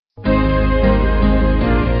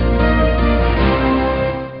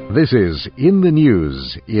This is In the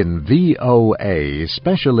News in VOA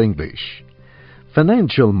Special English.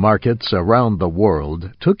 Financial markets around the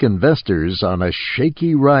world took investors on a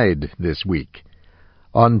shaky ride this week.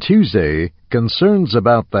 On Tuesday, concerns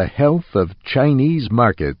about the health of Chinese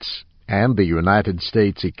markets and the United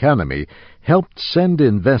States economy helped send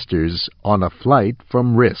investors on a flight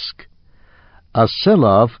from risk. A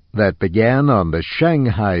sell-off that began on the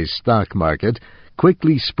Shanghai stock market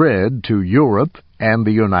quickly spread to Europe and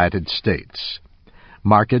the United States.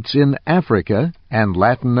 Markets in Africa and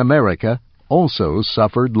Latin America also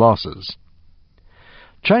suffered losses.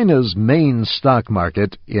 China's main stock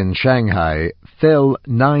market in Shanghai fell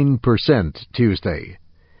 9% Tuesday.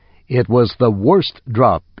 It was the worst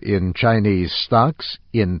drop in Chinese stocks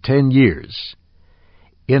in 10 years.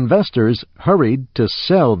 Investors hurried to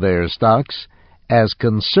sell their stocks as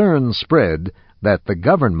concern spread that the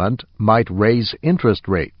government might raise interest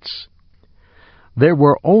rates. There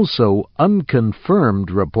were also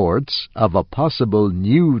unconfirmed reports of a possible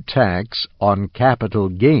new tax on capital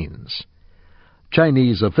gains.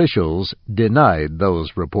 Chinese officials denied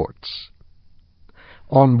those reports.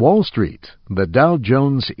 On Wall Street, the Dow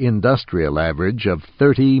Jones Industrial Average of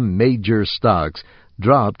 30 major stocks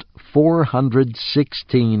dropped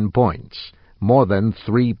 416 points, more than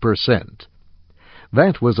 3%.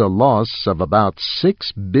 That was a loss of about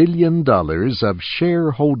 $6 billion of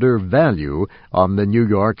shareholder value on the New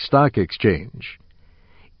York Stock Exchange.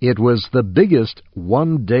 It was the biggest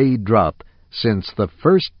one-day drop since the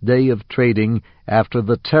first day of trading after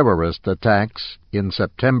the terrorist attacks in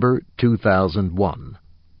September 2001.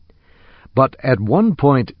 But at one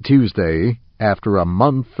point Tuesday, after a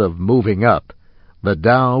month of moving up, the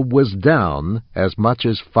Dow was down as much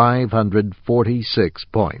as 546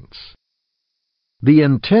 points. The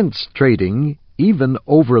intense trading even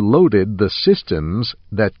overloaded the systems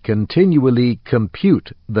that continually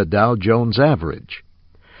compute the Dow Jones average.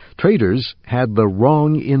 Traders had the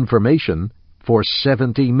wrong information for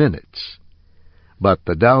 70 minutes. But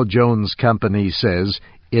the Dow Jones Company says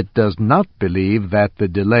it does not believe that the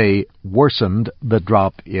delay worsened the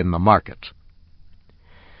drop in the market.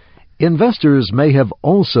 Investors may have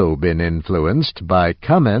also been influenced by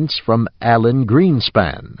comments from Alan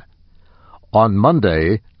Greenspan. On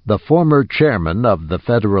Monday, the former chairman of the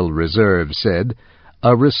Federal Reserve said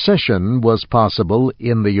a recession was possible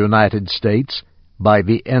in the United States by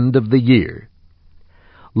the end of the year.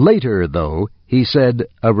 Later, though, he said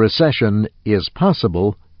a recession is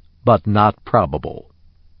possible but not probable.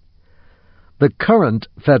 The current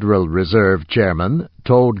Federal Reserve chairman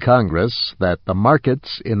told Congress that the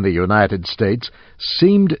markets in the United States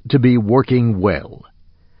seemed to be working well.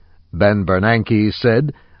 Ben Bernanke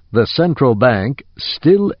said the central bank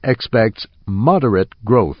still expects moderate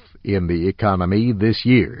growth in the economy this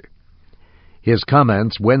year. His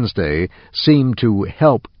comments Wednesday seemed to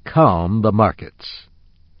help calm the markets.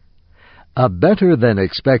 A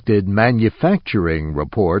better-than-expected manufacturing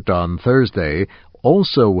report on Thursday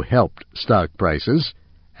also helped stock prices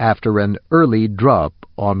after an early drop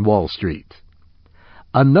on Wall Street.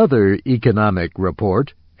 Another economic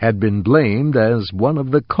report had been blamed as one of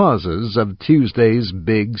the causes of Tuesday's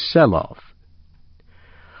big sell-off.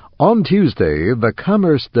 On Tuesday, the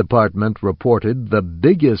Commerce Department reported the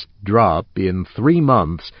biggest drop in 3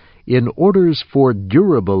 months in orders for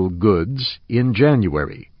durable goods in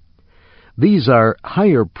January. These are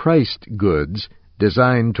higher-priced goods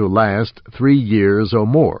designed to last 3 years or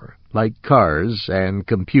more, like cars and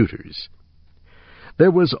computers. There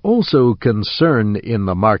was also concern in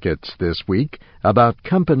the markets this week about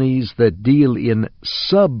companies that deal in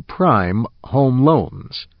subprime home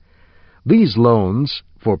loans. These loans,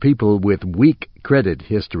 for people with weak credit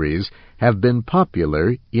histories, have been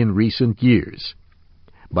popular in recent years.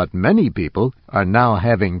 But many people are now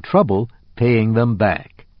having trouble paying them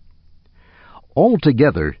back.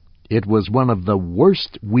 Altogether, it was one of the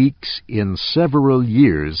worst weeks in several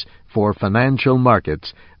years for financial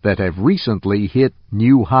markets that have recently hit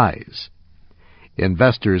new highs.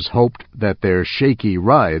 Investors hoped that their shaky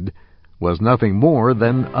ride was nothing more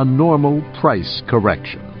than a normal price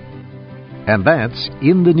correction. And that's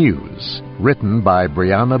In the News, written by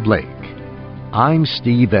Brianna Blake. I'm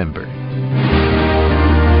Steve Ember.